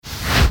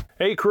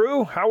Hey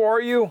crew, how are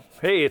you?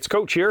 Hey, it's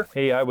Coach here.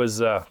 Hey, I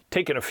was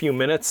taking a few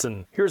minutes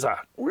and here's a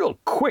real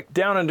quick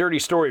down and dirty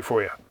story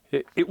for you.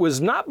 It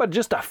was not but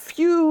just a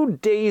few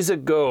days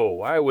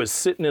ago I was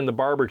sitting in the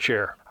barber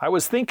chair. I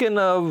was thinking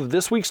of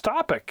this week's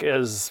topic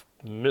as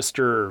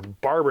Mr.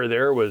 Barber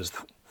there was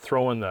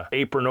throwing the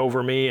apron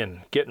over me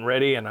and getting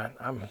ready, and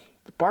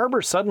the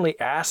barber suddenly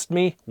asked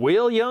me,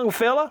 "Well, young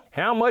fella,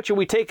 how much are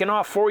we taking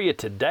off for you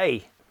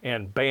today?"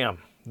 And bam,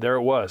 there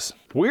it was.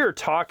 We're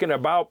talking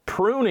about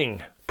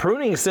pruning.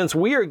 Pruning, since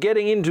we are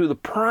getting into the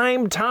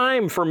prime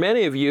time for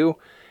many of you,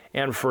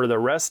 and for the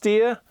rest of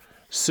you,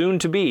 soon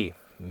to be.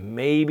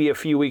 Maybe a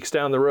few weeks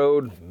down the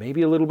road,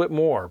 maybe a little bit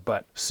more,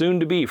 but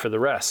soon to be for the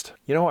rest.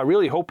 You know, I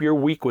really hope your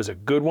week was a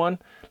good one.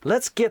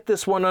 Let's get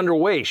this one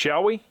underway,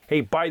 shall we?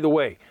 Hey, by the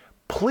way,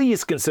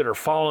 please consider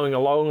following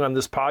along on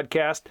this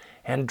podcast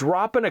and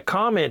dropping a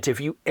comment. If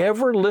you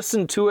ever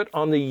listen to it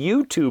on the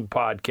YouTube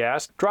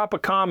podcast, drop a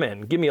comment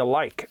and give me a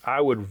like.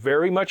 I would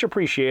very much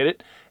appreciate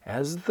it,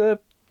 as the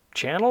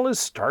channel is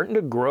starting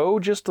to grow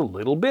just a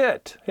little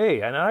bit.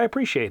 Hey, and I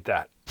appreciate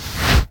that.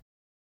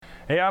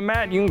 Hey, I'm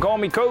Matt. You can call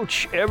me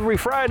Coach. Every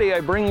Friday I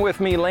bring with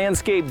me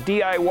landscape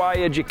DIY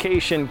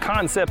education,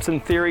 concepts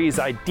and theories,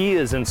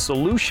 ideas and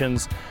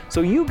solutions, so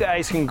you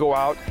guys can go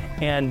out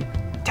and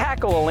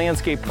tackle a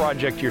landscape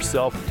project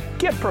yourself,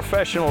 get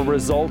professional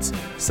results,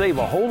 save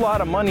a whole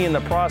lot of money in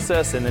the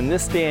process, and in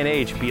this day and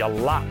age, be a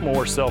lot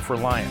more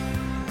self-reliant.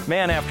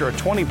 Man, after a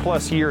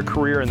 20-plus year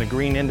career in the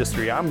green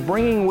industry, I'm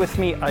bringing with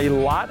me a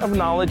lot of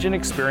knowledge and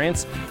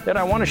experience that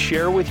I want to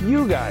share with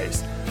you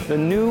guys, the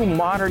new,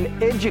 modern,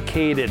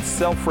 educated,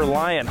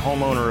 self-reliant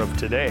homeowner of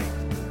today.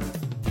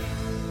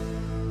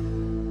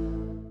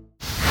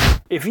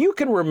 If you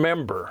can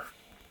remember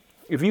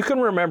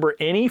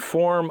any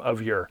form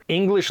of your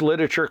English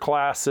literature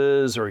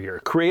classes or your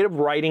creative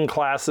writing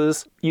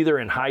classes, either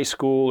in high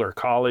school or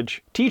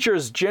college,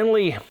 teachers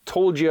generally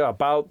told you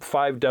about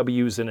 5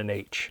 W's and an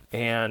H.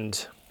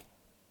 And,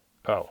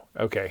 oh,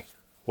 okay,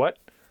 what?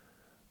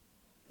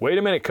 Wait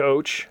a minute,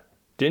 Coach.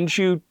 Didn't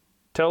you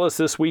tell us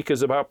this week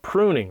is about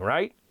pruning,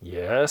 right?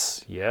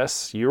 Yes,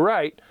 you're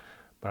right.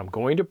 But I'm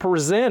going to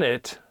present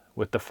it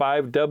with the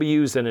 5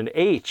 W's and an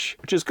H,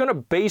 which is going to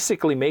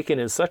basically make it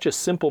in such a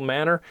simple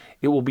manner,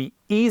 it will be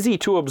easy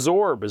to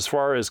absorb as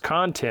far as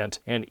content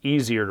and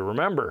easier to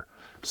remember.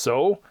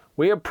 So,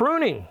 we have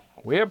pruning.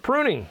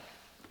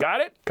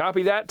 Got it?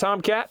 Copy that,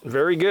 Tomcat?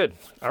 Very good.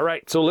 All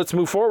right, so let's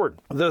move forward.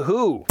 The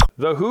Who,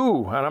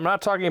 and I'm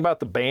not talking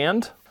about the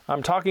band.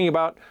 I'm talking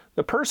about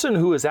the person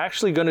who is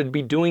actually going to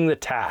be doing the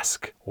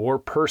task, or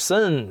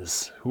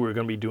persons who are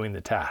going to be doing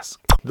the task.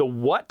 The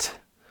what?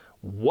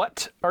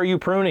 What are you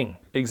pruning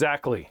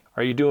exactly?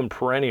 Are you doing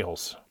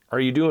perennials? Are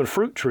you doing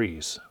fruit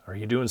trees? Are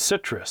you doing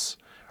citrus?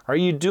 Are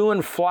you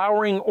doing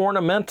flowering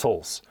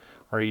ornamentals?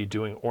 Are you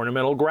doing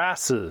ornamental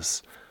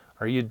grasses?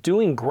 Are you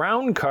doing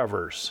ground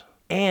covers?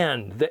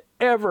 And the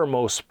ever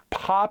most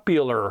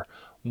popular,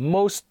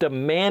 most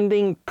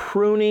demanding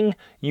pruning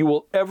you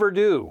will ever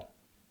do.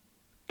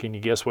 Can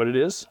you guess what it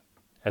is?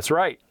 That's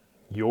right,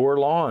 your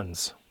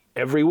lawns.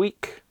 Every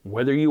week,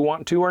 whether you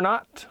want to or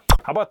not.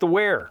 How about the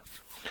where?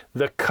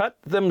 The cut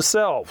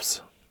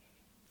themselves,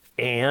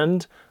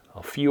 and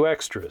a few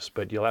extras,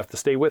 but you'll have to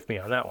stay with me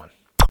on that one.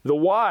 The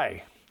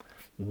why.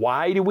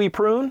 Why do we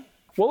prune?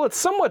 Well, it's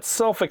somewhat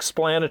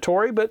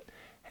self-explanatory, but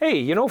hey,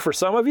 you know, for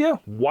some of you,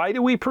 why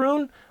do we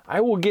prune?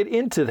 I will get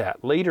into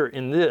that later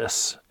in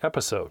this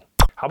episode.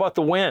 How about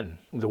the when?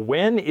 The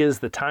when is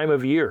the time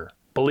of year.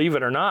 Believe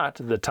it or not,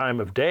 the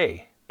time of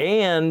day.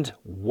 And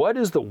what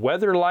is the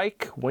weather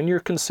like when you're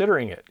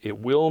considering it? It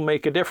will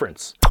make a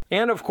difference.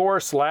 And of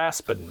course,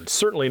 last but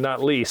certainly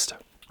not least,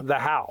 the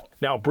how.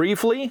 Now,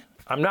 briefly,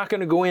 I'm not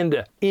going to go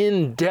into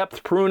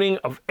in-depth pruning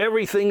of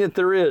everything that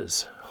there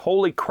is.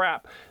 Holy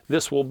crap,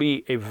 this will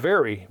be a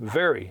very,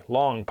 very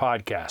long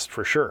podcast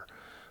for sure.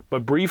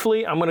 But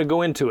briefly, I'm going to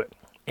go into it.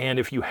 And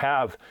if you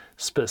have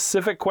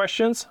specific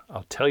questions,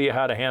 I'll tell you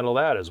how to handle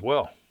that as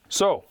well.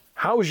 So,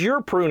 how's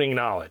your pruning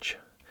knowledge?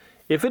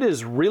 If it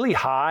is really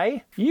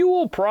high, you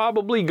will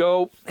probably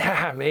go,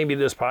 maybe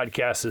this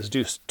podcast is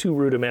just too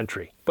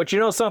rudimentary. But you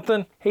know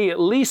something? Hey, at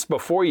least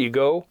before you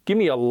go, give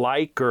me a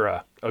like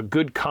or a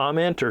good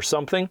comment or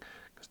something.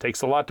 It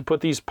takes a lot to put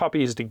these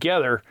puppies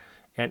together.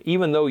 And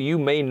even though you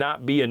may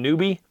not be a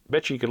newbie, I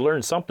bet you could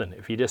learn something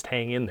if you just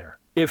hang in there.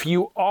 If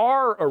you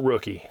are a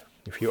rookie,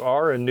 if you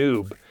are a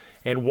noob,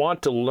 and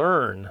want to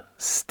learn,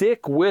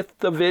 stick with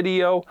the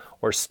video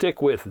or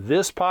stick with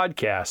this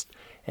podcast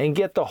and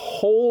get the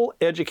whole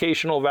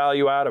educational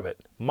value out of it.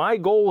 My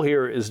goal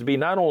here is to be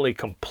not only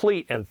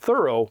complete and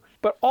thorough,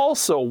 but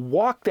also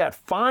walk that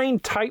fine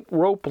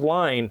tightrope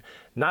line,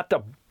 not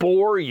to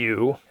bore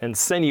you and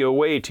send you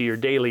away to your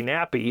daily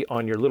nappy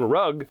on your little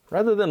rug,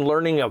 rather than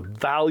learning a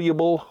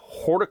valuable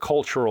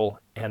horticultural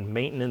and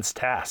maintenance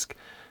task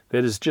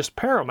that is just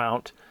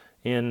paramount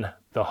in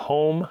the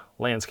home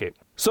landscape.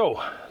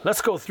 So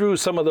let's go through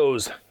some of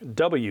those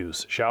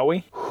W's, shall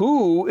we?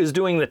 Who is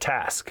doing the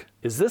task?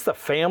 Is this a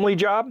family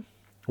job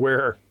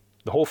where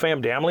The whole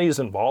family is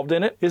involved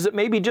in it? Is it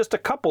maybe just a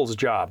couple's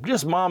job,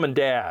 just mom and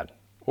dad,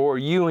 or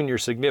you and your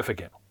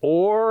significant?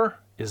 Or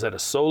is it a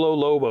solo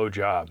Lobo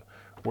job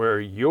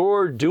where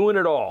you're doing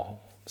it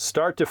all,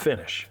 start to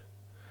finish?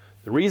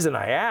 The reason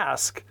I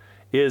ask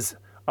is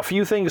a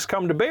few things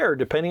come to bear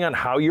depending on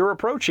how you're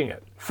approaching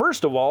it.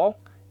 First of all,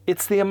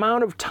 it's the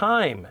amount of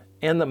time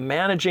and the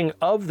managing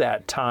of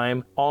that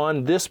time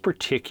on this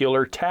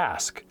particular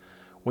task.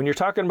 When you're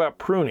talking about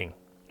pruning,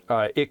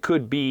 it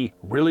could be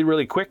really,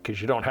 really quick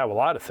because you don't have a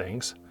lot of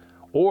things,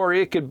 or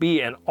it could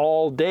be an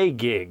all-day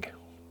gig,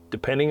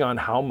 depending on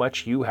how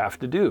much you have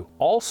to do.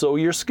 Also,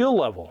 your skill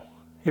level.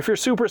 If you're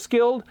super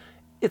skilled,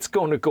 it's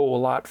going to go a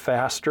lot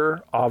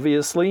faster,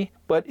 obviously,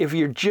 but if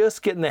you're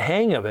just getting the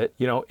hang of it,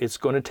 it's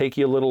going to take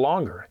you a little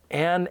longer,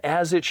 and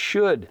as it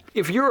should.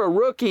 If you're a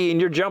rookie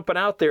and you're jumping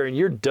out there and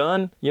you're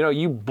done,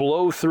 you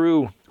blow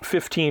through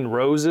 15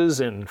 roses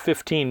in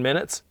 15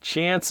 minutes,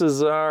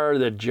 chances are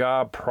the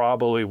job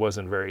probably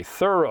wasn't very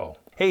thorough.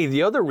 Hey,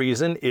 the other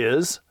reason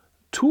is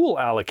tool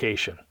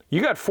allocation.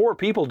 You got 4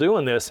 people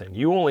doing this and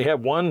you only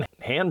have 1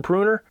 hand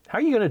pruner, how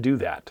are you going to do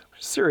that?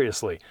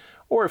 Seriously.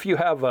 Or if you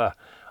have a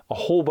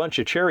whole bunch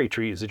of cherry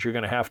trees that you're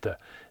going to have to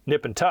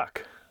nip and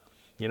tuck,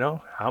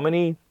 how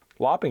many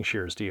lopping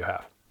shears do you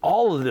have?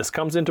 All of this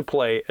comes into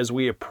play as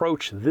we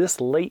approach this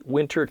late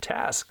winter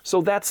task.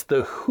 So that's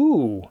the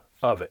who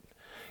of it.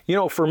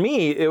 For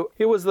me,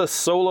 it was the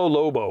solo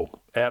Lobo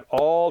at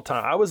all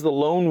time. I was the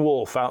lone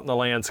wolf out in the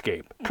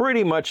landscape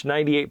pretty much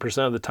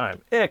 98% of the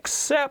time,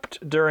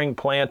 except during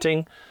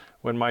planting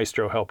when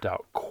Maestro helped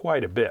out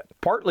quite a bit.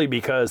 Partly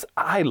because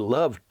I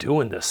love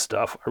doing this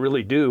stuff, I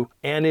really do,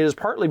 and it is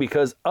partly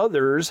because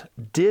others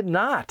did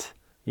not.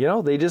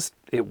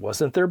 It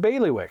wasn't their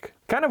bailiwick.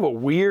 Kind of a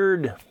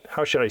weird,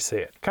 how should I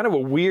say it? Kind of a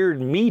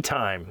weird me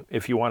time,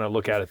 if you want to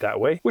look at it that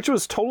way, which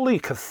was totally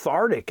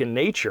cathartic in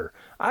nature.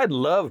 I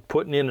loved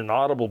putting in an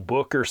Audible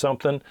book or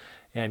something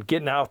and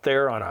getting out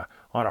there on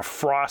a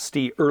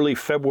frosty early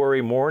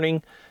February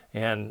morning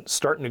and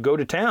starting to go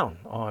to town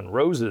on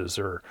roses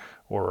or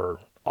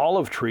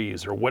olive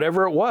trees or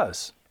whatever it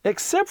was.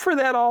 Except for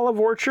that olive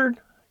orchard,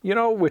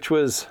 which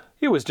was...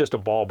 It was just a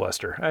ball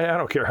buster. I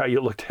don't care how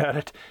you looked at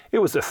it. It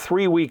was a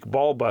 3-week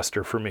ball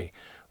buster for me.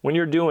 When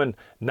you're doing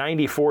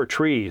 94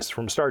 trees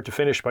from start to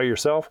finish by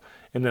yourself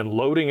and then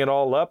loading it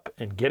all up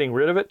and getting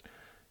rid of it,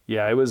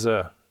 yeah, it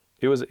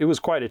was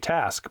quite a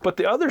task. But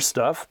the other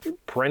stuff,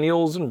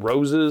 perennials and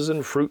roses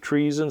and fruit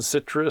trees and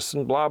citrus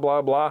and blah,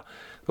 blah, blah,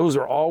 those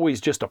are always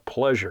just a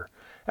pleasure.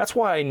 That's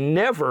why I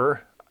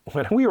never,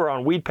 when we were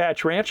on Weed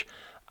Patch Ranch,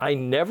 I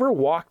never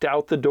walked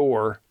out the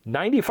door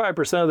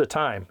 95% of the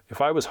time. If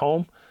I was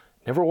home,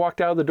 never walked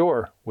out of the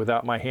door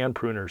without my hand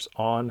pruners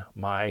on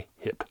my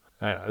hip.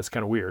 I know, that's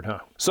kind of weird,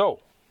 huh?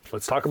 So,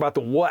 let's talk about the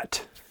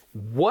what.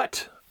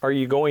 What are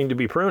you going to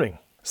be pruning?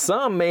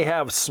 Some may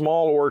have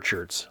small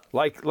orchards,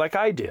 like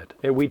I did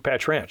at Weed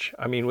Patch Ranch.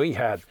 I mean, we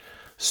had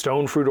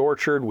stone fruit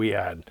orchard, we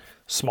had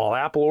small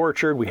apple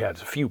orchard, we had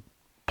a few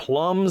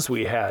plums,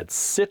 we had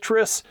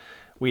citrus,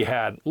 we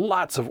had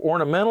lots of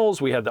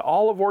ornamentals, we had the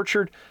olive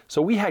orchard, so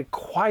we had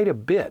quite a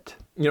bit.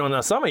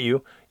 Now some of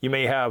you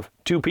may have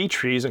 2 peach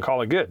trees and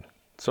call it good.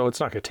 So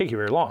it's not going to take you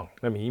very long.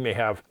 I mean, you may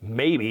have,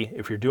 maybe,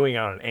 if you're doing it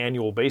on an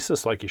annual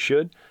basis like you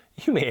should,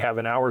 you may have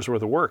an hour's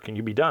worth of work and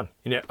you'll be done.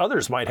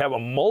 Others might have a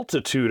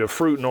multitude of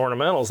fruit and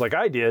ornamentals like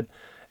I did,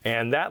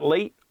 and that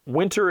late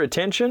winter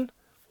attention,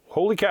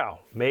 holy cow,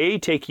 may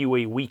take you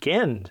a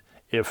weekend,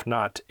 if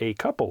not a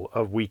couple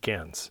of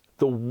weekends.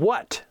 The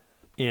what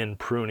in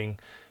pruning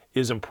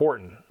is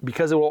important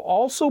because it will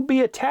also be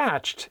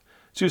attached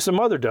to some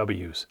other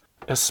W's,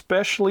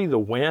 especially the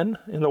when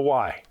and the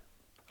why.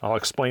 I'll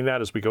explain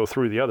that as we go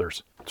through the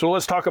others. So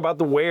let's talk about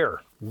the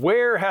where.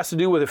 Where has to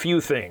do with a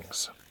few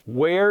things.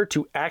 Where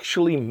to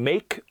actually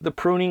make the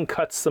pruning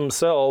cuts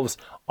themselves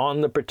on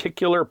the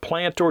particular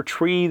plant or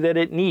tree that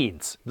it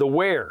needs. The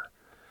where.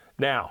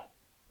 Now,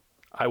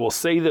 I will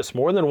say this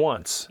more than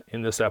once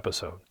in this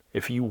episode.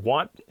 If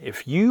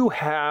you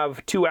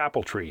have 2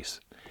 apple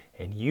trees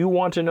and you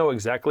want to know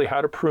exactly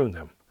how to prune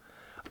them,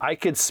 I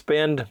could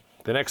spend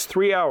the next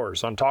 3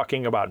 hours on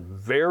talking about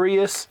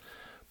various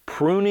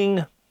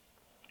pruning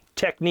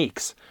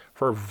techniques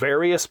for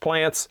various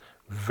plants,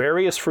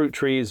 various fruit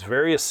trees,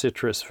 various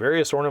citrus,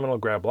 various ornamental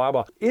grab, blah,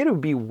 blah. It would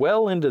be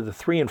well into the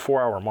 3 and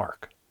 4 hour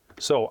mark.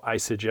 So I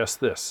suggest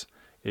this,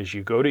 is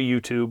you go to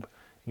YouTube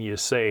and you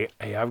say,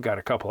 hey, I've got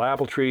a couple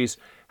apple trees,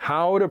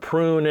 how to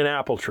prune an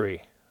apple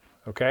tree,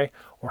 okay?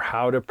 Or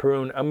how to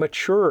prune a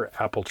mature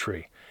apple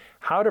tree,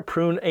 how to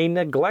prune a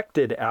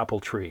neglected apple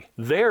tree.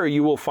 There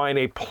you will find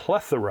a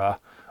plethora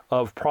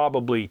of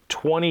probably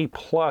 20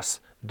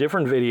 plus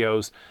different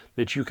videos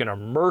that you can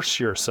immerse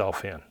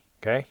yourself in,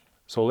 okay?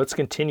 So let's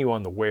continue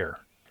on the where.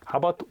 How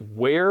about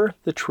where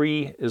the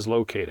tree is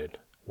located,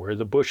 where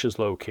the bush is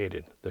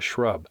located, the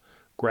shrub,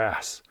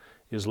 grass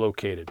is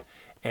located,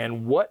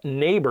 and what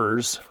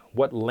neighbors,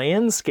 what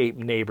landscape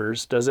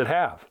neighbors does it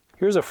have?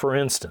 Here's a for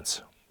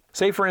instance.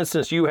 Say for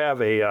instance you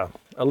have a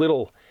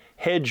little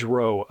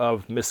hedgerow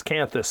of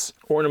miscanthus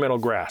ornamental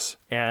grass,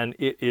 and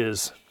it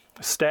is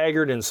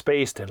staggered and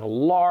spaced in a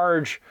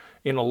large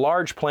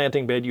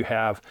planting bed you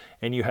have,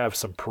 and you have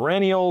some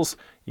perennials,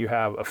 you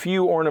have a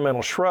few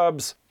ornamental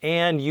shrubs,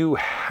 and you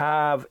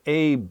have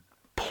a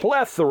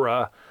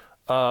plethora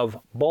of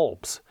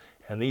bulbs.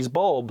 And these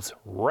bulbs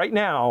right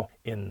now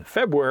in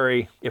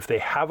February, if they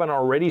haven't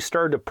already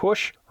started to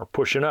push, are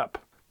pushing up.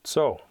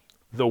 So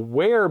the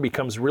where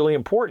becomes really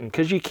important,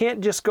 because you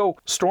can't just go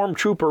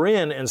stormtrooper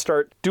in and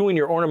start doing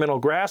your ornamental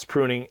grass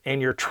pruning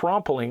and you're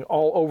trampling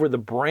all over the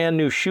brand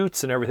new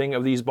shoots and everything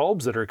of these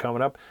bulbs that are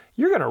coming up.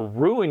 You're going to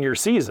ruin your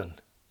season,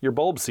 your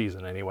bulb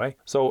season anyway.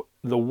 So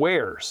the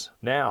wheres.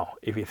 Now,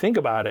 if you think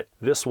about it,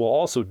 this will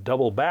also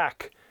double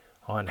back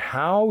on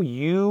how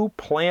you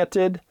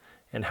planted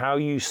and how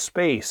you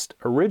spaced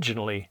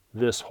originally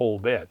this whole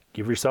bed.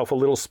 Give yourself a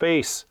little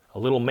space, a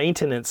little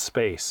maintenance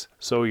space,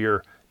 so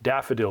your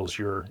daffodils,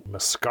 your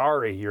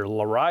muscari, your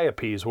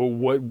liriopes,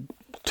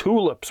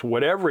 tulips,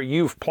 whatever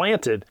you've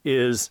planted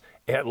is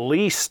at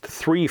least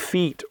 3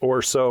 feet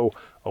or so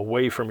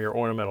away from your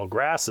ornamental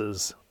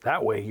grasses.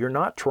 That way you're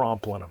not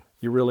trampling them.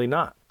 You're really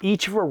not.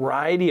 Each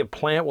variety of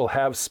plant will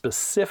have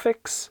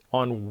specifics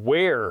on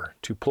where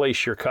to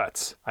place your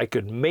cuts. I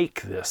could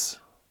make this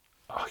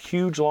a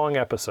huge long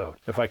episode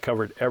if I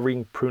covered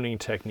every pruning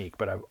technique,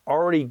 but I've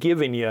already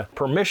given you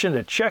permission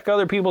to check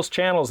other people's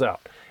channels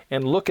out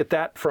and look at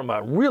that from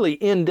a really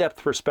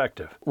in-depth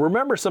perspective.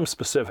 Remember some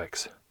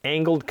specifics.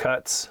 Angled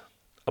cuts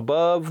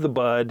above the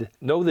bud.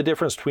 Know the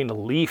difference between a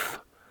leaf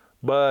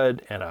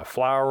bud and a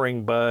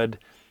flowering bud,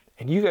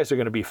 and you guys are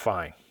going to be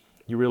fine.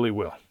 You really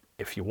will.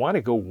 If you want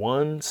to go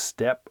one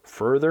step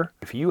further,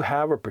 if you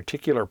have a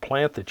particular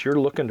plant that you're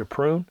looking to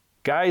prune,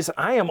 guys,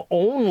 I am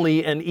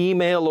only an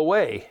email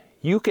away.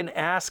 You can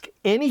ask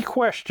any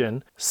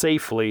question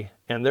safely,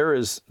 and there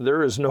is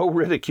no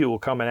ridicule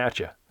coming at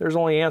you. There's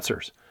only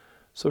answers.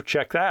 So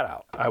check that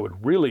out. I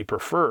would really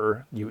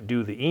prefer you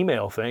do the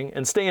email thing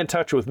and stay in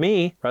touch with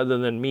me rather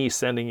than me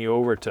sending you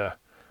over to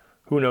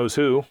who knows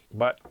who.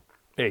 But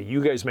hey,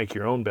 you guys make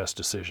your own best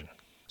decision.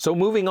 So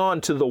moving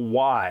on to the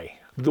why.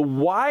 The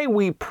why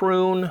we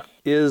prune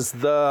is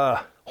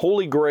the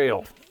holy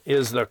grail,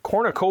 is the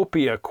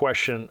cornucopia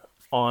question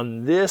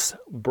on this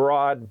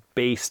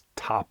broad-based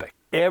topic.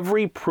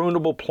 Every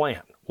prunable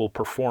plant will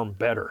perform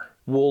better,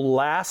 will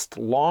last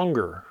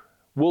longer,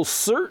 will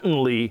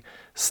certainly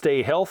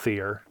stay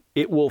healthier,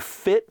 it will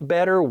fit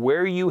better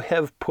where you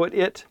have put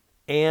it,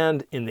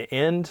 and in the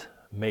end,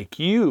 make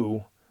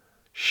you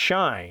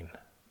shine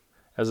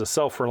as a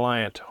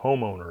self-reliant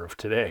homeowner of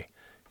today.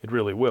 It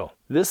really will.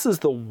 This is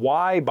the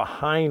why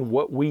behind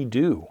what we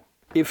do.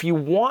 If you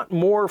want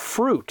more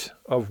fruit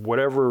of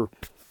whatever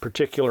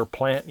particular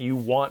plant you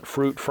want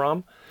fruit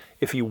from,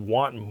 if you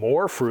want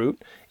more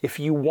fruit, if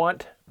you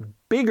want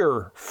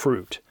bigger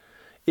fruit,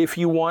 if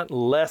you want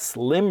less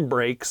limb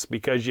breaks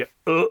because you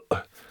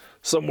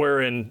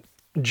somewhere in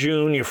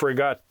June you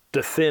forgot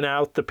to thin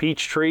out the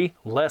peach tree,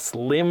 less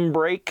limb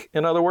break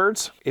in other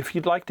words, if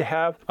you'd like to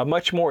have a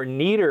much more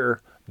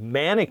neater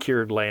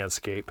manicured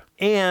landscape,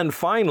 and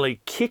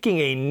finally kicking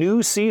a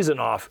new season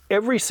off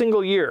every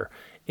single year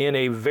in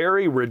a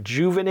very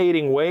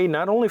rejuvenating way,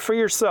 not only for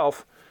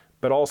yourself,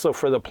 but also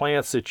for the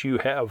plants that you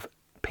have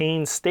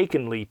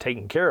painstakingly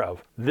taken care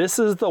of. This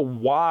is the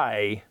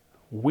why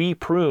we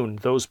prune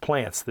those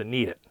plants that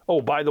need it.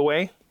 Oh, by the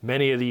way,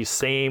 many of these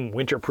same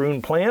winter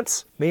prune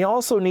plants may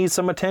also need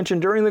some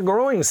attention during the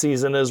growing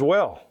season as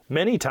well.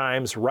 Many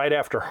times right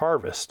after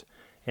harvest,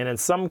 and in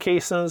some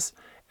cases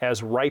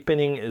as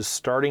ripening is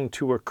starting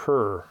to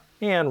occur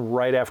and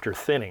right after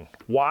thinning.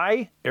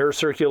 Why? Air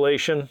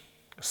circulation,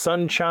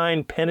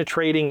 sunshine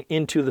penetrating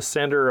into the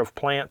center of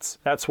plants.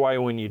 That's why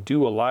when you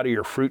do a lot of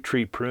your fruit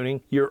tree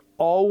pruning, you're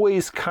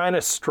always kind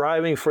of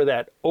striving for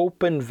that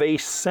open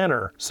vase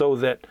center so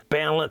that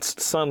balanced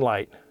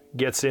sunlight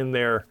gets in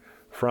there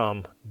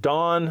from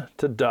dawn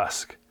to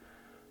dusk.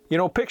 You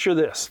know, picture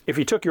this. If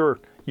you took your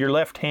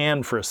left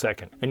hand for a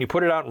second and you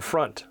put it out in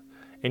front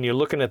and you're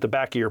looking at the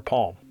back of your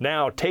palm.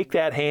 Now take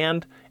that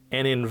hand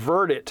and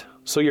invert it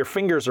so your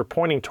fingers are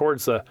pointing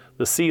towards the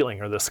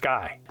ceiling or the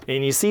sky.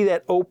 And you see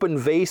that open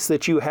vase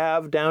that you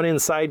have down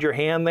inside your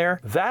hand there?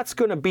 That's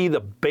going to be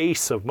the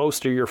base of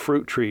most of your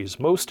fruit trees,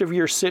 most of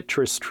your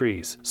citrus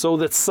trees, so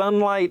that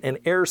sunlight and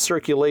air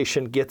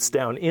circulation gets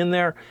down in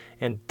there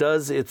and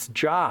does its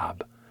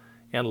job.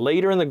 And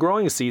later in the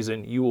growing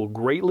season, you will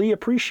greatly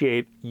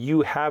appreciate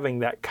you having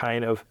that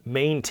kind of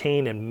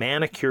maintained and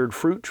manicured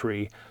fruit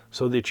tree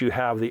so that you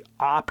have the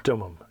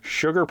optimum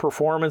sugar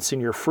performance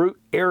in your fruit,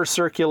 air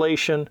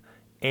circulation,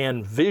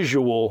 and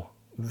visualness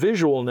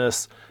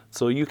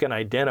so you can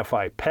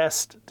identify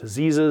pests,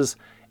 diseases,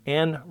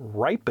 and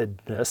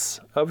ripeness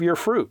of your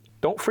fruit.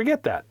 Don't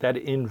forget that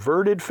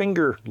inverted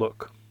finger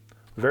look.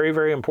 Very,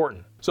 very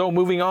important. So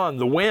moving on,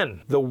 the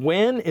when. The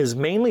when is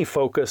mainly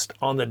focused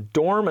on the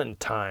dormant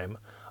time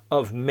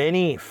of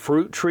many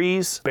fruit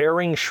trees,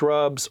 bearing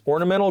shrubs,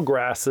 ornamental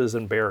grasses,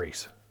 and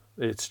berries.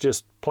 It's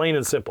just plain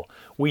and simple.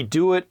 We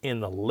do it in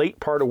the late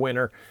part of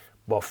winter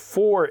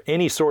before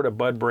any sort of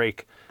bud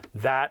break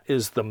That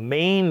is the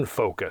main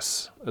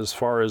focus as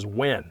far as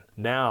when.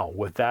 Now,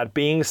 with that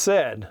being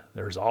said,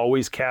 there's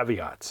always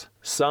caveats.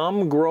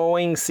 Some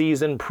growing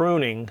season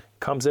pruning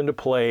comes into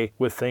play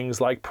with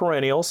things like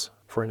perennials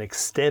for an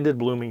extended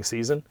blooming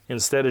season.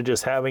 Instead of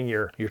just having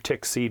your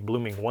tick seed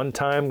blooming one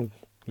time,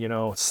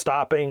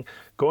 stopping,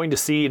 going to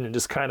seed and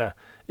just kind of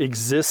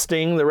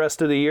existing the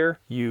rest of the year,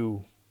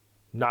 you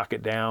knock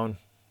it down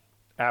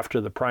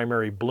after the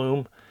primary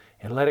bloom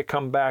and let it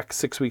come back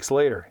 6 weeks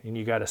later, and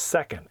you got a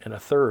second and a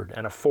third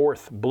and a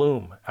fourth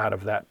bloom out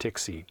of that tick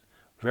seed.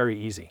 Very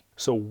easy.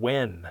 So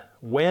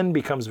when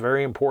becomes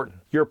very important.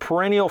 Your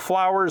perennial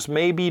flowers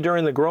may be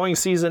during the growing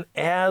season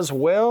as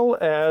well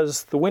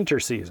as the winter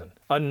season.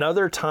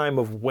 Another time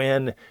of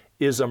when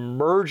is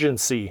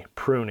emergency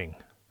pruning.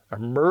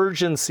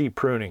 Emergency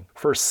pruning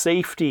for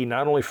safety,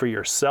 not only for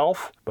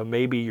yourself, but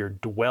maybe your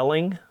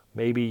dwelling,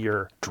 maybe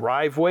your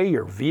driveway,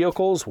 your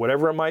vehicles,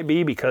 whatever it might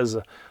be, because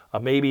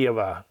maybe of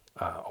a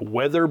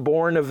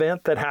weather-borne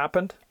event that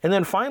happened. And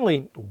then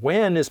finally,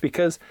 when is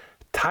because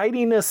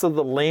tidiness of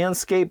the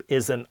landscape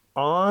is an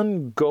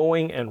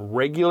ongoing and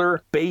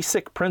regular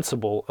basic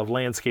principle of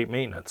landscape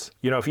maintenance.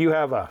 If you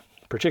have a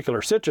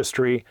particular citrus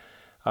tree,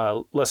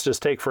 let's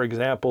just take, for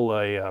example,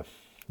 a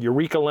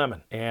Eureka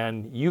lemon,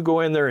 and you go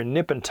in there and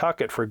nip and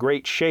tuck it for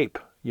great shape,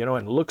 and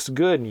it looks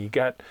good, and you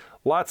got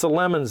lots of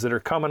lemons that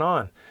are coming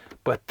on.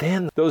 But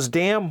then those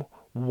damn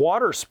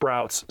water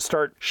sprouts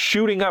start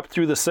shooting up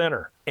through the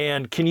center.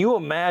 And can you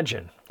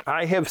imagine?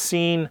 I have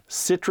seen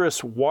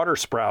citrus water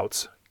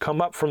sprouts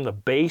come up from the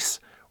base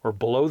or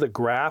below the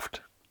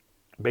graft,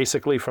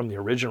 basically from the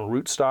original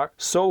rootstock,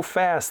 so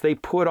fast they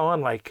put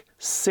on like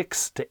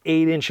 6 to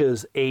 8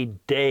 inches a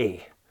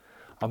day.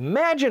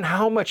 Imagine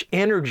how much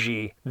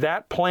energy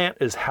that plant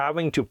is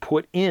having to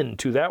put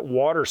into that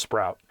water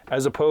sprout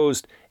as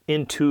opposed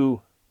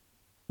into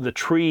the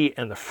tree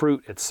and the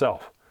fruit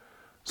itself.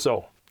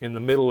 So in the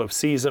middle of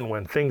season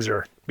when things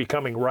are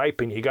becoming ripe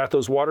and you got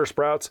those water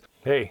sprouts,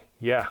 hey,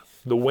 yeah,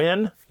 the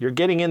when, you're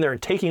getting in there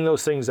and taking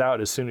those things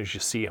out as soon as you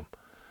see them.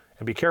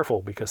 And be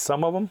careful, because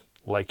some of them,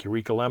 like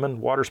Eureka lemon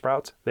water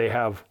sprouts, they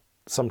have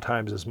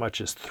sometimes as much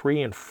as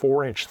 3 and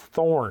 4 inch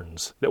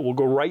thorns that will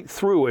go right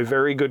through a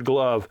very good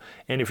glove.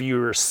 And if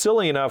you're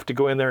silly enough to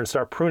go in there and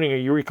start pruning a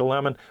Eureka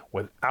lemon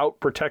without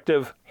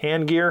protective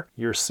hand gear,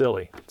 you're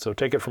silly. So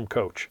take it from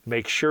Coach.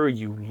 Make sure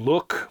you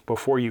look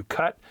before you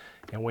cut.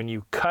 And when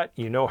you cut,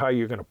 you know how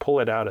you're going to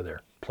pull it out of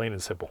there. Plain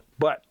and simple.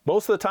 But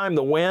most of the time,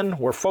 the when,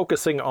 we're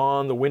focusing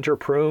on the winter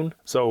prune.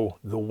 So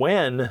the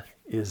when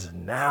is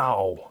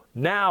now.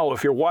 Now,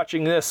 if you're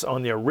watching this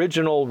on the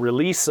original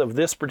release of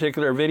this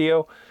particular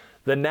video,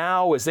 the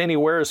now is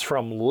anywhere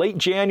from late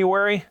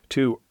January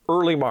to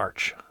early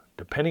March,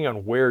 depending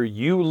on where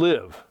you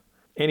live.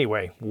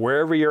 Anyway,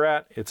 wherever you're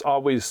at, it's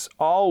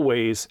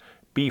always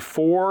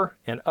before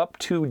and up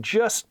to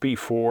just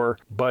before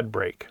bud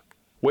break.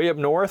 Way up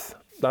north,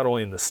 not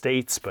only in the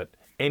States, but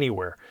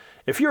anywhere.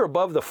 If you're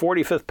above the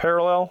 45th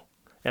parallel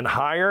and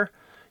higher,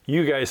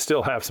 you guys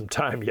still have some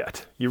time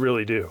yet. You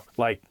really do.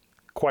 Like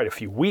quite a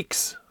few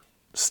weeks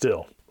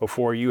still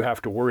before you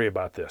have to worry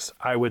about this.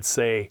 I would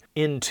say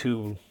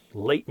into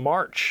late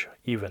March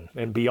even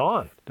and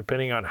beyond,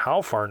 depending on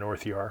how far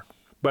north you are.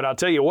 But I'll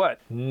tell you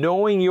what,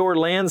 knowing your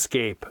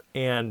landscape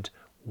and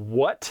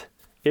what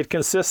it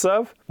consists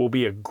of will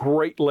be a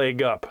great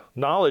leg up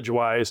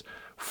knowledge-wise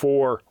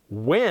for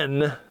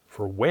when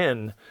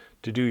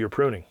to do your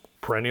pruning.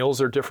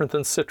 Perennials are different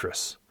than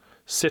citrus.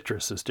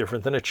 Citrus is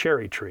different than a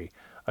cherry tree.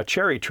 A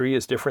cherry tree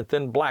is different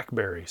than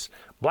blackberries.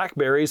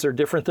 Blackberries are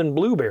different than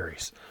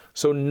blueberries.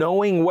 So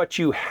knowing what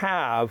you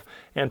have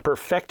and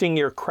perfecting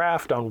your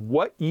craft on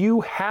what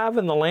you have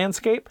in the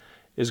landscape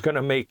is going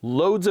to make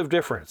loads of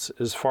difference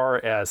as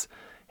far as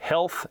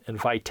health and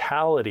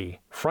vitality,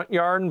 front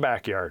yard and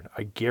backyard.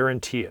 I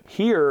guarantee it.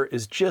 Here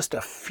is just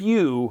a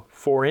few,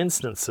 for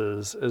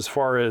instances, as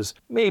far as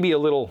maybe a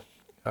little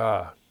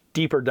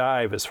deeper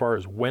dive as far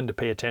as when to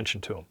pay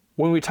attention to them.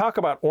 When we talk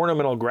about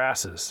ornamental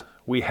grasses,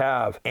 we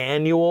have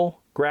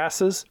annual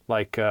grasses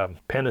like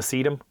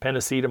Pennisetum.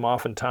 Pennisetum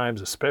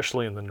oftentimes,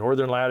 especially in the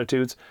northern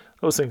latitudes,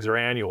 those things are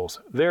annuals.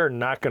 They're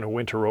not going to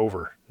winter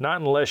over, not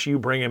unless you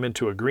bring them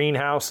into a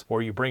greenhouse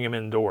or you bring them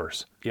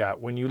indoors. Yeah,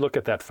 when you look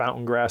at that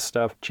fountain grass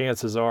stuff,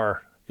 chances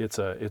are it's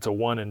a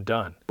one and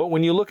done. But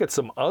when you look at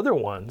some other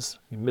ones,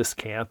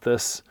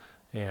 Miscanthus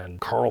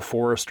and Carl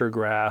Forrester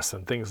grass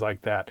and things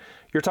like that,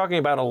 you're talking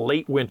about a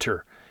late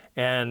winter.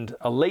 And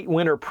a late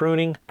winter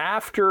pruning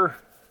after,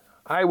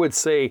 I would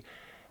say,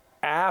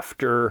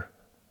 after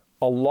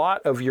a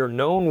lot of your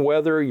known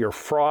weather, your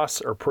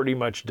frosts are pretty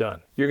much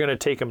done. You're going to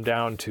take them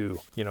down to,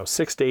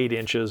 6 to 8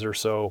 inches or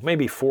so,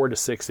 maybe 4 to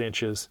 6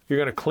 inches. You're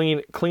going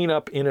to clean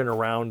up in and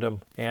around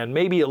them, and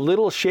maybe a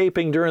little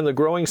shaping during the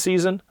growing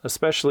season,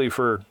 especially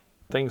for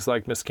things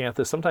like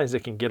Miscanthus. Sometimes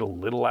it can get a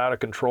little out of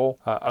control.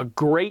 A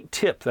great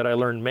tip that I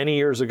learned many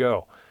years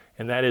ago,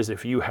 and that is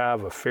if you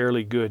have a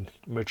fairly good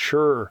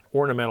mature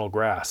ornamental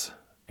grass,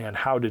 and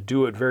how to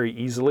do it very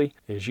easily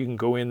is you can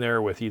go in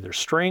there with either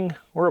string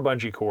or a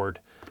bungee cord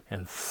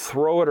and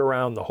throw it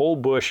around the whole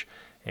bush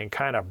and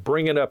kind of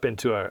bring it up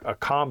into a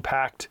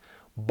compact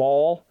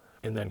ball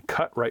and then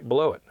cut right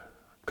below it.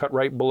 Cut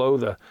right below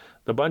the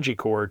bungee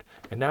cord,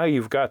 and now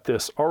you've got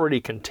this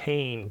already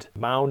contained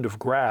mound of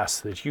grass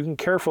that you can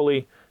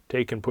carefully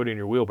take and put in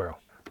your wheelbarrow.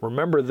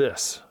 Remember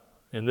this,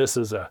 and this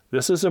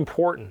is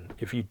important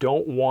if you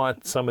don't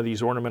want some of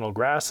these ornamental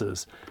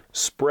grasses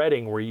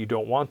spreading where you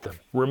don't want them.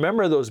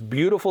 Remember those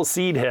beautiful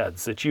seed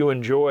heads that you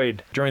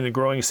enjoyed during the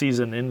growing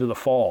season into the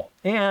fall,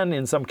 and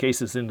in some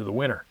cases into the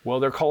winter. Well,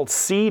 they're called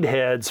seed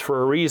heads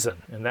for a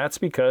reason, and that's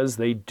because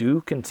they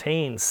do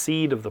contain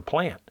seed of the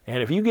plant.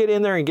 And if you get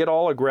in there and get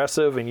all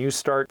aggressive and you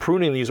start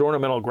pruning these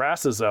ornamental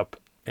grasses up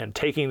and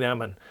taking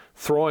them and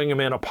throwing them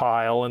in a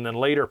pile and then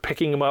later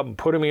picking them up and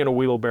putting them in a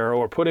wheelbarrow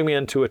or putting them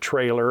into a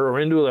trailer or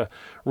into a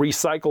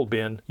recycle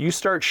bin, you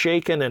start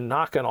shaking and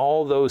knocking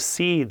all those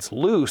seeds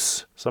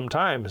loose,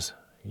 sometimes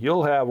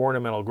you'll have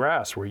ornamental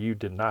grass where you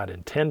did not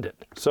intend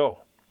it.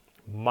 So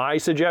my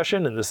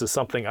suggestion, and this is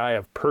something I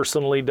have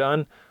personally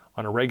done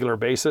on a regular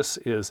basis,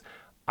 is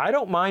I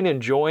don't mind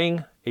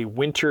enjoying a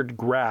wintered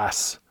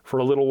grass for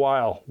a little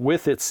while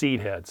with its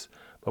seed heads.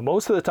 But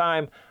most of the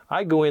time,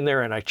 I go in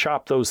there and I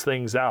chop those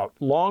things out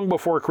long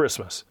before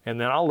Christmas,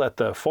 and then I'll let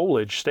the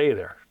foliage stay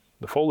there.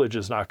 The foliage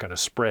is not going to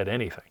spread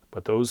anything,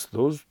 but those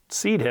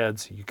seed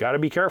heads, you got to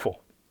be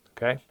careful,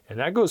 okay? And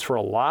that goes for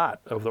a lot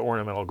of the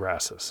ornamental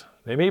grasses.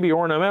 They may be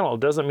ornamental,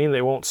 doesn't mean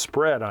they won't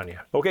spread on you.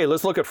 Okay,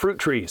 let's look at fruit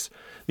trees.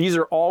 These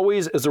are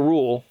always, as a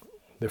rule,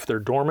 if they're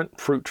dormant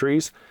fruit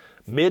trees,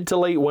 mid to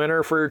late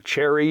winter for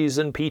cherries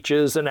and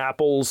peaches and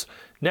apples,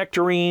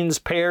 nectarines,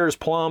 pears,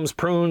 plums,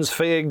 prunes,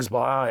 figs,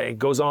 blah, it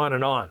goes on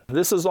and on.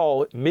 This is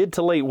all mid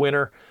to late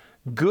winter.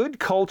 Good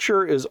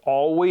culture is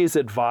always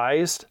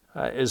advised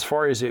as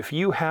far as if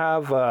you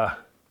have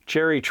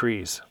cherry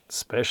trees,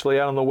 especially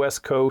out on the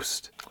West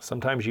Coast.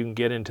 Sometimes you can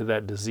get into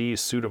that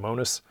disease,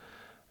 Pseudomonas.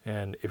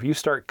 And if you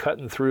start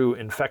cutting through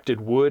infected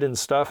wood and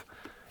stuff,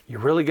 you're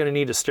really going to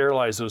need to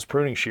sterilize those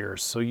pruning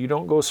shears so you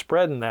don't go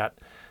spreading that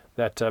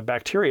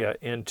bacteria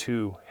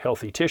into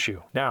healthy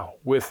tissue. Now,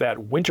 with that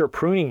winter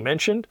pruning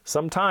mentioned,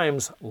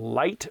 sometimes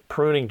light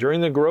pruning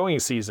during the growing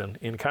season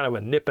in kind of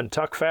a nip and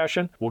tuck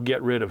fashion will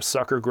get rid of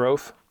sucker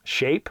growth,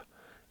 shape.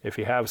 If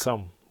you have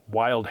some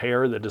wild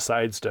hair that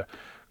decides to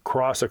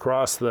cross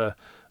across the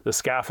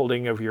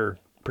scaffolding of your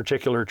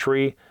particular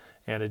tree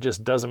and it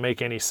just doesn't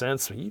make any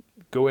sense, you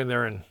go in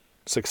there and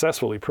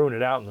successfully prune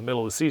it out in the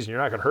middle of the season.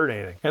 You're not going to hurt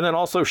anything. And then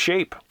also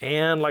shape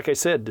and, like I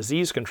said,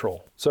 disease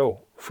control. So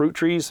fruit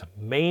trees,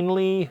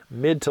 mainly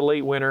mid to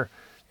late winter,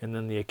 and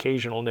then the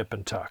occasional nip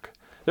and tuck.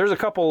 There's a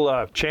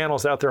couple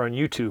channels out there on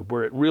YouTube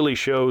where it really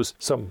shows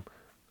some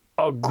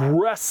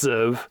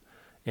aggressive,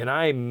 and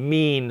I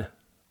mean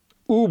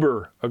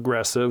uber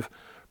aggressive,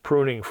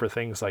 pruning for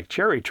things like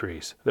cherry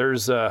trees.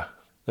 There's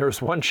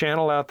one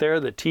channel out there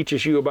that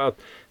teaches you about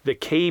the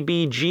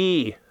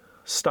KBG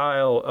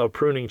style of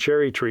pruning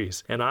cherry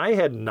trees, and I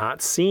had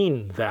not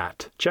seen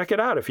that. Check it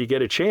out if you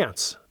get a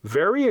chance.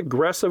 Very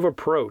aggressive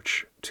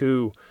approach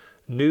to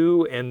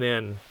new and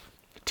then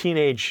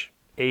teenage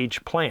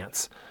age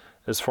plants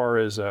as far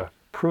as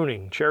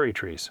pruning cherry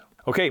trees.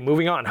 Okay,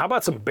 moving on. How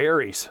about some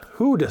berries?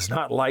 Who does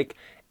not like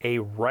a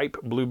ripe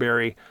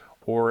blueberry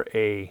or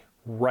a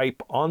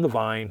ripe on the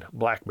vine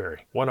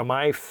blackberry? One of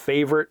my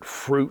favorite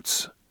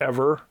fruits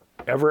ever.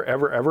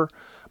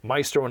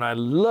 Maestro and I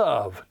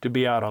love to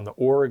be out on the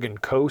Oregon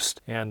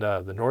coast and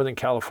the Northern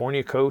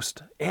California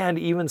coast, and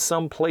even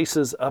some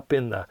places up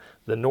in the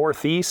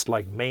Northeast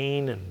like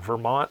Maine and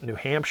Vermont, New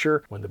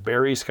Hampshire, when the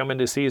berries come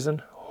into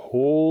season.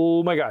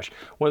 Oh my gosh.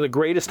 One of the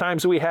greatest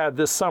times we had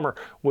this summer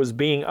was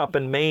being up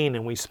in Maine,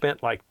 and we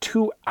spent like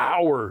 2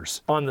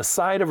 hours on the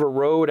side of a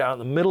road out in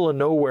the middle of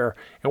nowhere,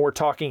 and we're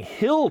talking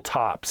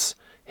hilltops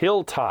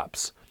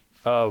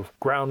of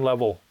ground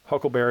level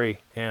huckleberry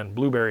and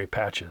blueberry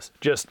patches.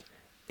 Just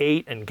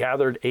ate and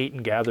gathered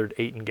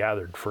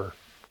for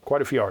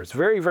quite a few hours.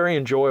 Very, very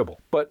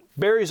enjoyable. But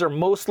berries are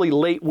mostly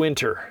late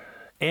winter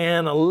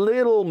and a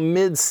little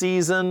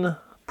mid-season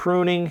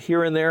pruning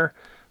here and there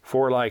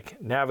for like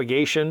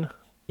navigation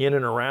in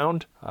and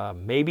around,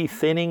 maybe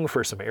thinning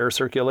for some air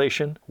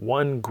circulation.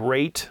 One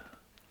great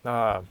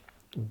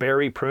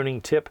berry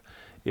pruning tip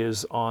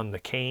is on the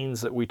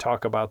canes that we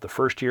talk about, the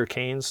first year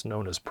canes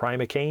known as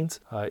primocanes,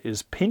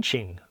 is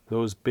pinching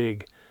those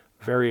big,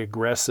 very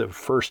aggressive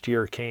first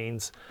year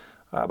canes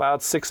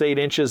about 6-8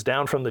 inches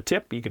down from the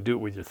tip. You can do it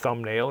with your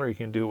thumbnail or you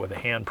can do it with a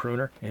hand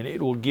pruner, and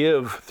it will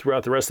give,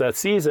 throughout the rest of that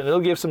season, it'll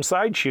give some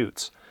side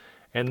shoots.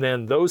 And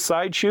then those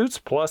side shoots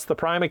plus the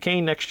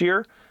primocane next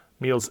year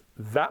meals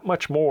that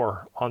much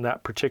more on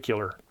that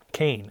particular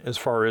cane as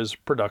far as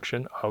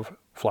production of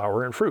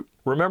flower and fruit.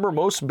 Remember,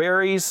 most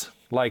berries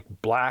like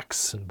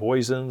blacks and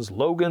boysen's,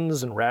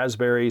 logans and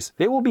raspberries,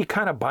 they will be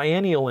kind of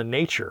biennial in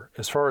nature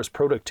as far as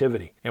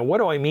productivity. And what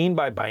do I mean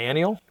by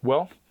biennial?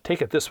 Well,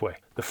 take it this way.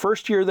 The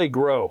first year they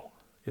grow,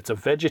 it's a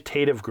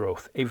vegetative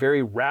growth, a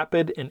very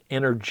rapid and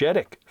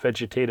energetic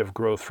vegetative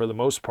growth for the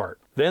most part.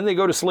 Then they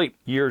go to sleep.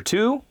 Year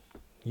two,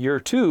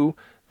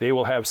 they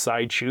will have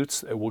side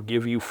shoots that will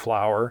give you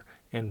flower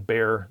and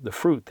bear the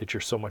fruit that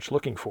you're so much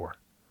looking for.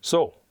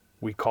 So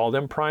we call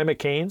them prima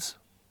canes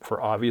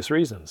for obvious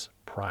reasons.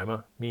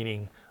 Prima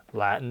meaning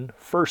Latin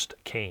first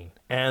cane.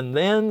 And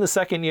then the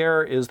second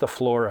year is the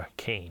flora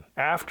cane.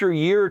 After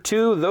year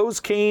 2, those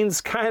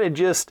canes kind of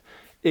just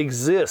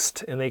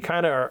exist, and they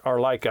kind of are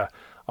like a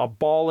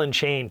ball and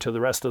chain to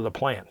the rest of the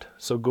plant.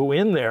 So go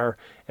in there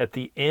at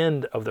the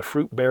end of the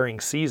fruit bearing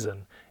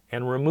season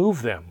and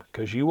remove them,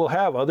 because you will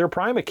have other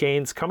prima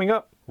canes coming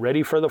up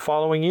ready for the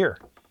following year.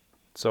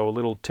 So a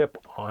little tip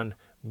on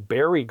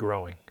berry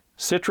growing.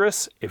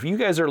 Citrus, if you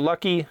guys are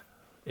lucky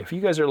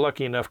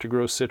enough to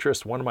grow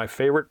citrus, one of my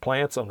favorite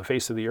plants on the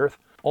face of the earth,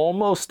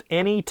 almost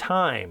any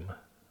time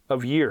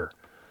of year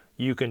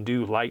you can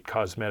do light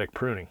cosmetic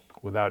pruning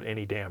without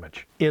any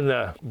damage. In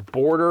the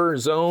border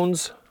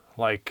zones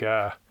like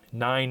 9A,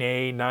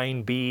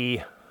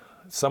 9B,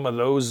 some of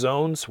those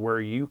zones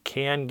where you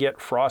can get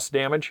frost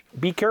damage,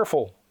 be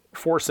careful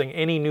forcing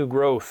any new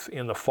growth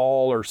in the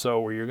fall or so,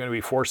 where you're going to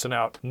be forcing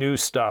out new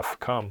stuff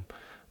come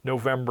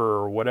November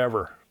or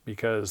whatever,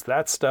 because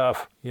that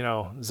stuff,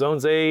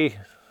 zones A,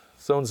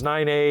 zones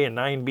 9A and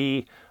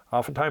 9B,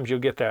 oftentimes you'll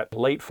get that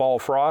late fall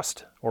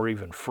frost or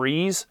even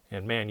freeze,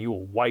 and man, you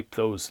will wipe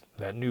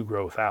that new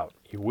growth out.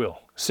 You will.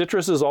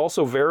 Citrus is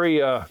also very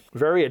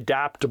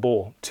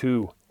adaptable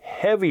to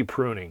heavy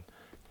pruning,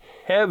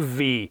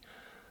 heavy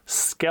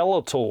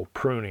skeletal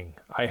pruning.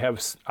 I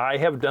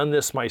have done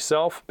this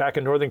myself back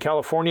in Northern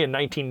California in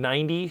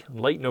 1990,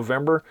 late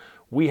November.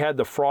 We had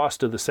the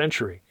frost of the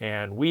century,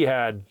 and we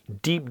had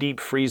deep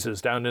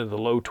freezes down into the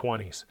low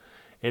 20s,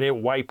 and it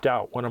wiped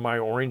out one of my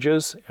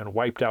oranges and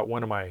wiped out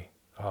one of my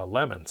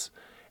lemons.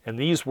 And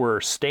these were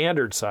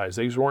standard size.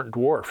 These weren't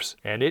dwarfs,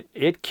 and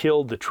it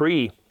killed the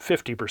tree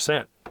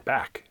 50%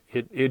 back.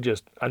 It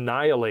just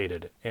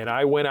annihilated it. And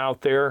I went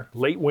out there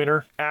late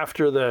winter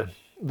after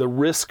the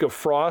risk of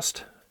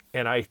frost,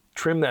 and I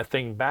trimmed that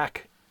thing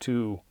back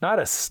to not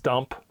a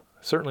stump,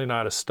 certainly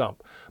not a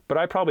stump, but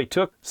I probably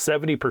took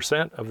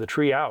 70% of the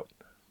tree out.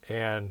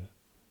 And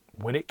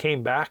when it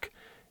came back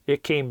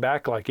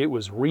like it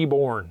was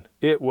reborn.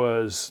 It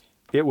was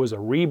a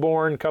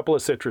reborn couple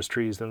of citrus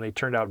trees, and they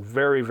turned out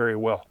very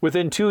well.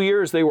 Within 2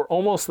 years, they were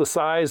almost the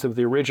size of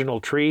the original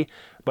tree,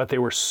 but they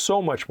were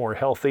so much more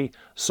healthy,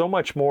 so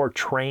much more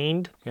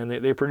trained, and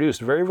they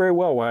produced very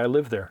well while I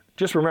lived there.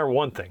 Just remember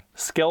one thing: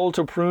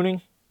 skeletal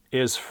pruning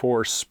is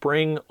for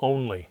spring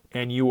only,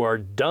 and you are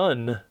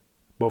done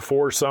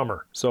before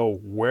summer. So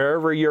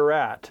wherever you're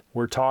at,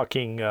 we're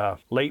talking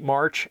late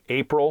March,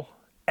 April,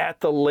 at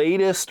the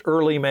latest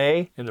early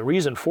May. And the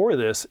reason for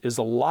this is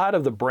a lot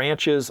of the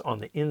branches on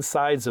the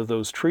insides of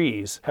those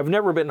trees have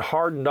never been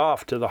hardened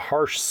off to the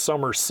harsh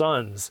summer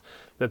suns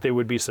that they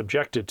would be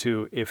subjected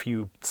to if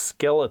you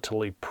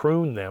skeletally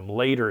prune them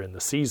later in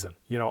the season.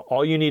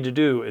 All you need to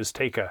do is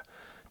take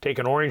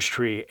an orange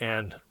tree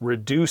and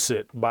reduce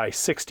it by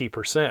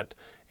 60%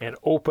 and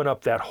open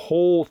up that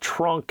whole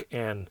trunk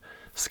and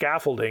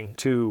scaffolding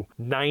to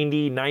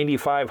 90,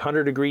 95,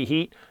 100 degree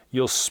heat.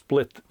 You'll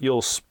split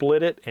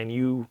it, and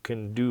you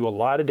can do a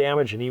lot of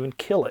damage and even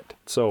kill it.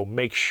 So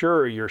make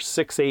sure you're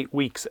 6-8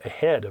 weeks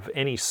ahead of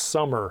any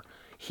summer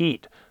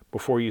heat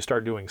before you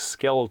start doing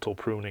skeletal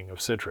pruning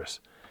of citrus.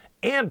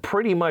 And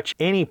pretty much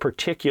any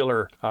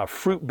particular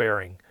fruit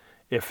bearing.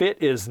 If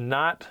it is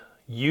not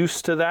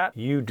used to that,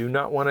 you do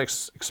not want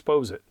to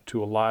expose it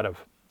to a lot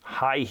of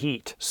high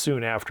heat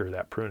soon after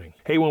that pruning.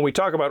 Hey, when we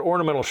talk about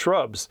ornamental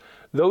shrubs,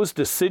 those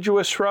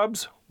deciduous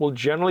shrubs will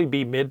generally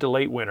be mid to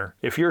late winter.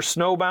 If you're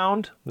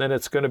snowbound, then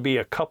it's going to be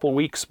a couple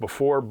weeks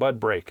before bud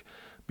break,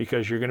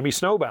 because you're going to be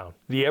snowbound.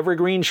 The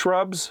evergreen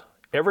shrubs,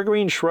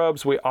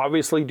 we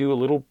obviously do a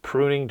little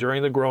pruning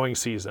during the growing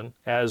season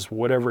as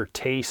whatever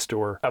taste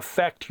or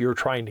effect you're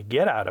trying to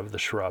get out of the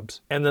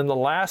shrubs. And then the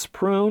last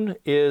prune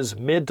is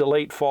mid to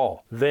late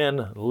fall.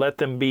 Then let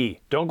them be.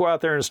 Don't go out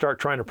there and start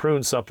trying to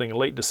prune something in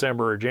late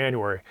December or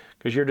January,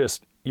 because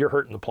you're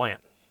hurting the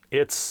plant.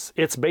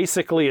 It's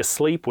basically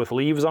asleep with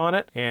leaves on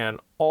it, and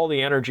all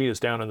the energy is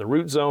down in the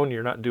root zone.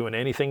 You're not doing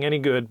anything any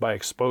good by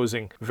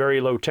exposing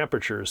very low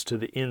temperatures to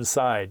the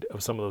inside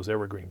of some of those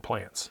evergreen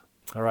plants.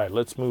 All right,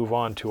 let's move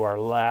on to our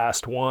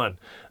last one,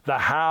 the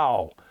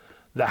how.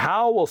 The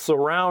how will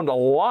surround a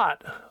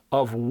lot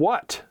of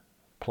what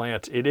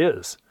plant it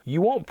is.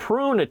 You won't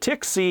prune a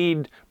tick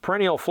seed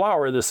perennial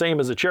flower the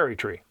same as a cherry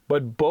tree,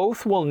 but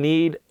both will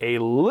need a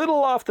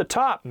little off the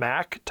top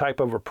Mac type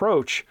of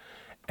approach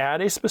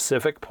at a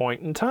specific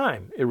point in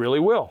time. It really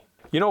will.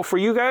 For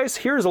you guys,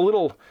 here's a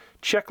little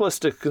checklist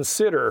to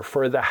consider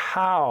for the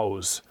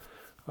hows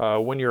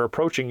when you're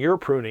approaching your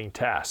pruning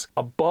task.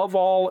 Above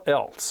all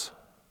else,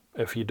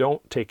 if you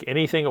don't take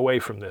anything away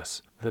from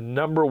this, the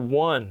number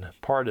one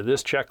part of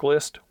this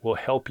checklist will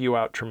help you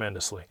out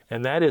tremendously.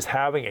 And that is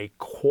having a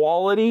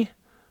quality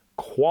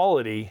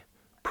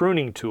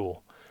pruning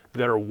tool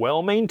that are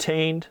well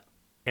maintained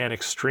and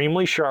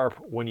extremely sharp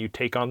when you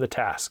take on the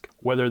task.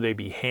 Whether they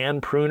be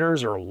hand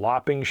pruners or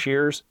lopping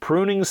shears,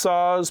 pruning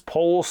saws,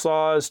 pole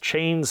saws,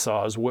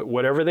 chainsaws,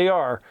 whatever they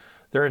are,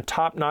 they're in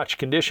top-notch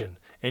condition.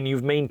 And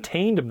you've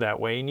maintained them that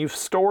way, and you've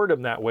stored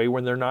them that way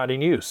when they're not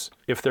in use.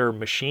 If they're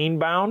machine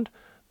bound,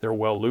 they're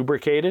well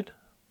lubricated.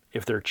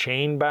 If they're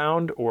chain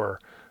bound or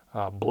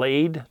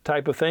blade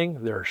type of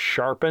thing, they're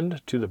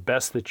sharpened to the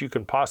best that you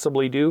can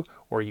possibly do,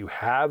 or you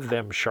have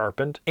them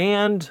sharpened.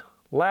 And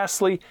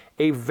lastly,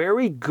 a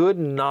very good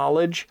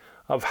knowledge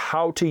of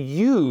how to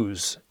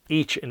use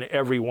each and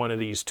every one of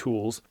these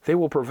tools. They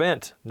will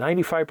prevent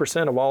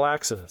 95% of all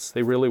accidents.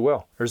 They really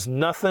will. There's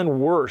nothing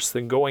worse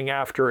than going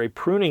after a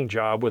pruning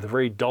job with a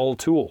very dull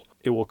tool.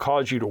 It will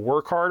cause you to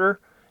work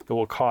harder. It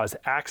will cause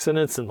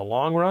accidents in the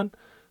long run.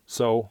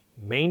 So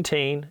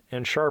maintain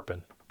and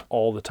sharpen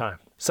all the time.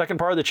 Second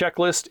part of the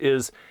checklist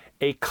is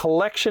a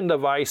collection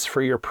device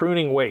for your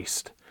pruning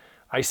waste.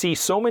 I see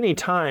so many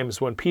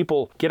times when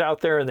people get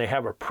out there and they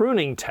have a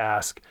pruning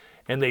task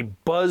and they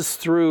buzz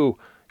through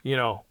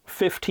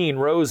 15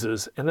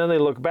 roses, and then they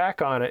look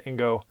back on it and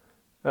go,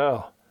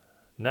 oh,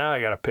 now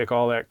I got to pick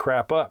all that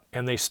crap up.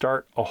 And they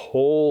start a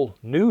whole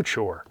new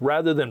chore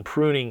rather than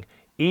pruning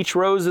each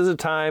rose at a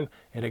time,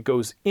 and it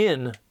goes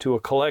into a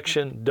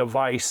collection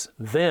device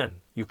then.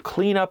 You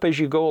clean up as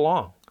you go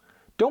along.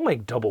 Don't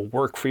make double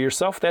work for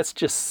yourself. That's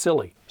just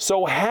silly.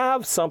 So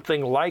have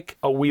something like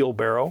a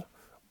wheelbarrow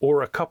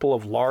or a couple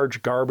of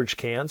large garbage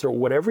cans or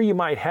whatever you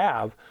might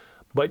have,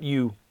 but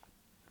you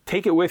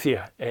take it with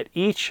you at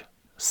each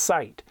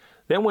site.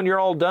 Then when you're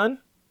all done,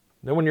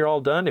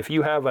 if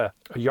you have a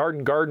yard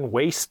and garden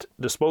waste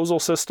disposal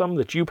system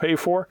that you pay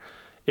for,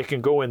 it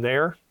can go in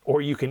there,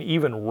 or you can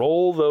even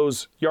roll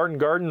those yard and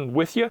garden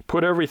with you,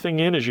 put everything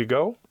in as you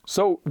go.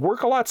 So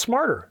work a lot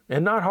smarter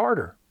and not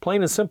harder,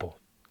 plain and simple.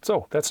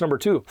 So that's number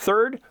 2.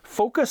 Third,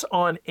 focus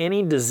on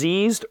any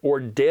diseased or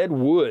dead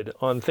wood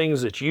on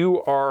things that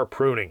you are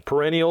pruning.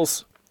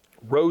 Perennials,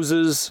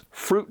 roses,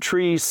 fruit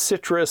trees,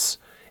 citrus.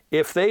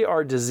 If they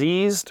are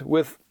diseased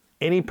with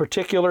any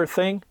particular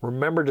thing,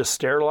 remember to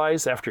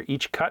sterilize after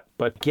each cut,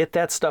 but get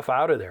that stuff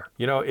out of there.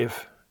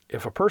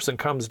 If a person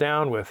comes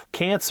down with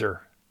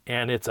cancer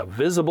and it's a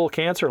visible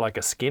cancer, like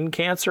a skin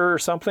cancer or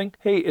something,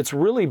 hey, it's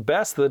really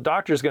best the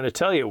doctor's going to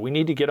tell you, we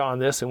need to get on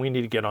this and we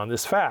need to get on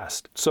this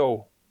fast.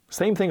 So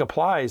same thing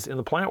applies in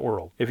the plant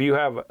world. If you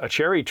have a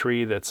cherry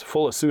tree that's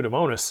full of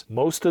Pseudomonas,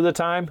 most of the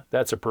time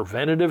that's a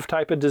preventative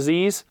type of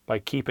disease by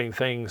keeping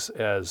things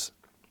as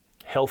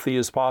healthy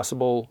as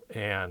possible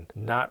and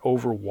not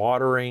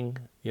overwatering.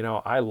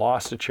 I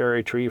lost a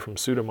cherry tree from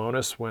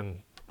Pseudomonas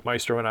when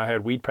Maestro and I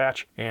had weed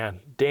patch, and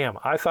damn,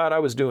 I thought I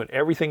was doing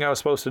everything I was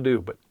supposed to do,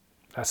 but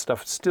that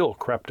stuff still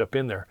crept up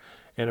in there.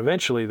 And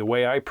eventually, the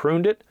way I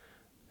pruned it,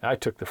 I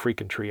took the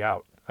freaking tree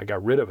out. I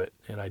got rid of it,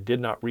 and I did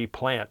not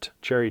replant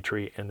cherry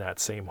tree in that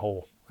same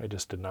hole. I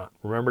just did not.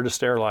 Remember to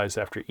sterilize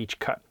after each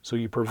cut, so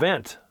you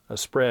prevent a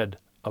spread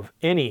of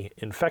any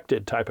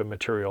infected type of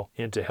material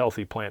into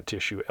healthy plant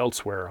tissue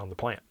elsewhere on the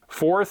plant.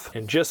 Fourth,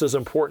 and just as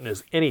important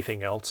as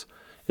anything else,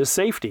 is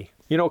safety.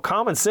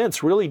 Common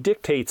sense really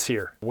dictates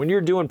here. When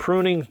you're doing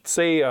pruning,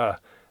 say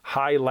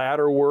high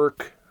ladder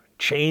work,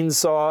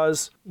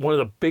 chainsaws, one of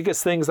the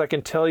biggest things I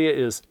can tell you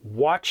is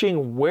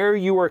watching where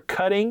you are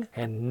cutting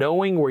and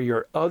knowing where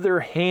your other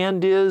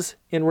hand is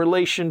in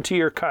relation to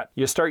your cut.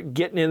 You start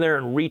getting in there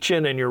and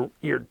reaching, and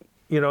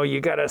you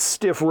got a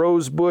stiff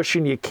rose bush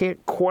and you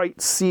can't quite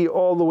see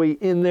all the way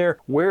in there.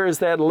 Where is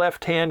that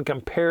left hand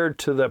compared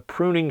to the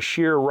pruning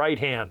shear right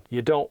hand?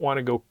 You don't want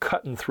to go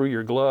cutting through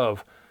your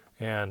glove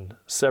and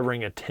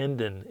severing a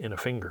tendon in a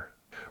finger.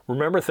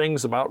 Remember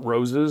things about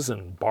roses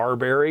and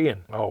barberry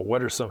and,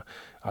 what are some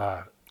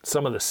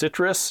of the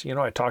citrus?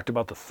 I talked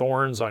about the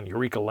thorns on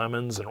Eureka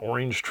lemons and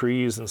orange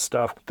trees and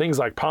stuff. Things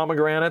like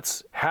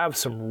pomegranates. Have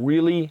some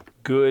really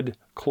good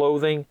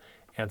clothing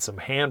and some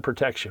hand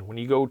protection when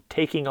you go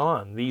taking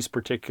on these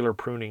particular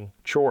pruning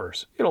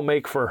chores. It'll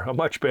make for a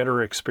much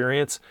better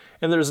experience,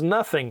 and there's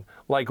nothing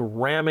like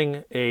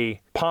ramming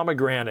a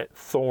pomegranate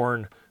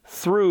thorn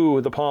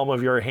through the palm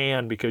of your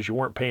hand because you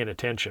weren't paying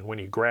attention when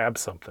you grabbed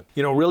something.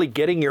 Really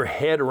getting your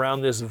head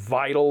around this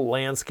vital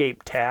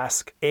landscape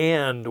task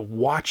and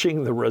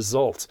watching the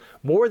results.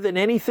 More than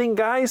anything,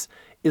 guys,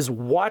 is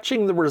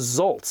watching the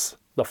results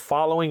the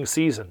following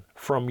season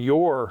from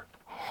your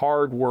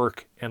hard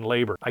work and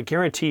labor. I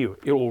guarantee you,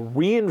 it will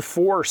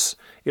reinforce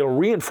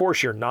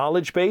your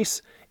knowledge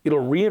base, it'll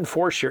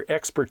reinforce your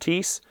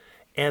expertise,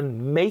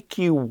 and make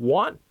you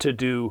want to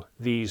do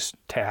these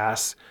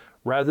tasks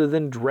rather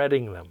than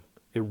dreading them.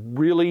 It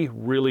really,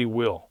 really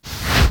will.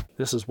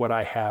 This is what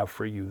I have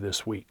for you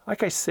this week.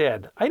 Like I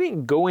said, I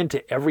didn't go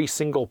into every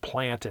single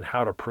plant and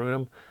how to prune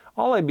them.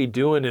 All I'd be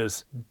doing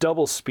is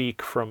double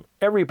speak from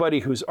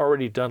everybody who's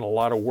already done a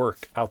lot of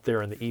work out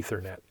there in the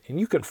Ethernet. And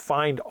you can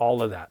find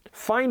all of that.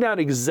 Find out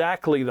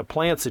exactly the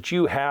plants that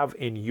you have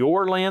in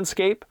your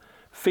landscape,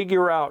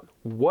 figure out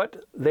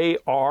what they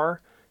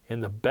are,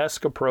 and the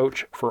best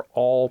approach for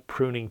all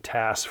pruning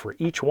tasks for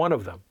each one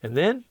of them. And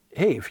then,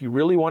 hey, if you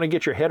really want to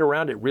get your head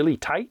around it really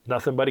tight,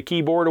 nothing but a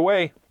keyboard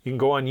away, you can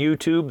go on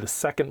YouTube, the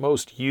second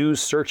most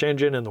used search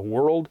engine in the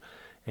world,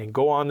 and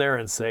go on there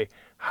and say,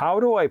 how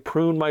do I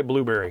prune my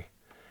blueberry?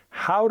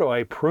 How do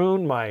I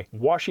prune my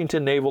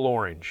Washington navel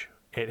orange?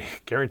 And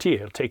guarantee you,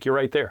 it'll take you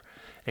right there.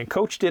 And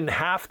Coach didn't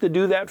have to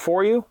do that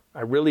for you.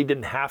 I really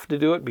didn't have to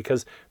do it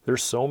because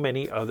there's so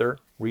many other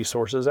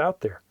resources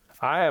out there.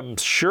 I am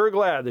sure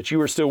glad that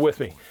you are still with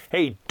me.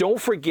 Hey, don't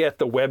forget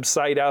the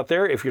website out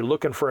there if you're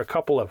looking for a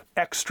couple of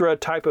extra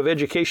type of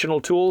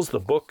educational tools, the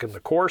book and the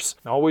course.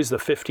 Always the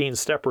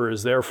 15-stepper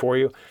is there for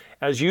you.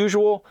 As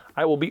usual,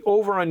 I will be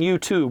over on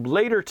YouTube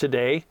later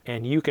today,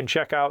 and you can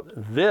check out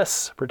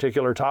this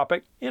particular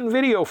topic in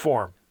video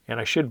form. And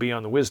I should be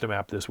on the Wisdom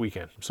app this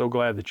weekend. I'm so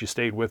glad that you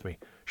stayed with me.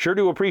 Sure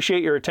do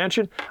appreciate your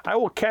attention. I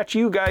will catch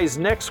you guys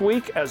next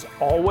week. As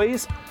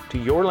always, to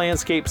your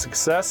landscape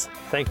success,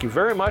 thank you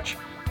very much.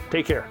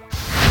 Take care.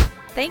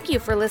 Thank you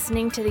for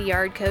listening to the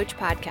Yard Coach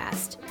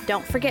podcast.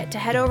 Don't forget to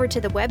head over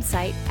to the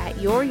website at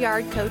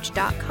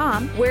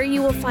youryardcoach.com, where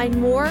you will find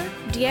more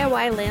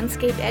DIY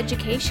landscape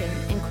education,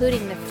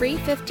 including the free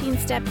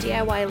 15-step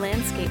DIY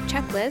landscape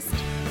checklist,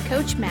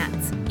 Coach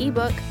Matt's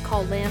ebook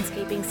called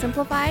Landscaping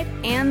Simplified,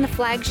 and the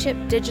flagship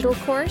digital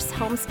course,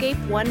 Homescape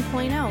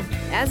 1.0.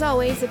 As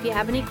always, if you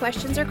have any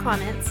questions or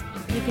comments,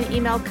 you can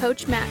email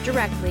Coach Matt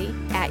directly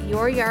at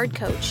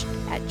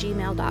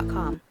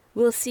youryardcoach@gmail.com.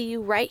 We'll see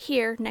you right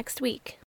here next week.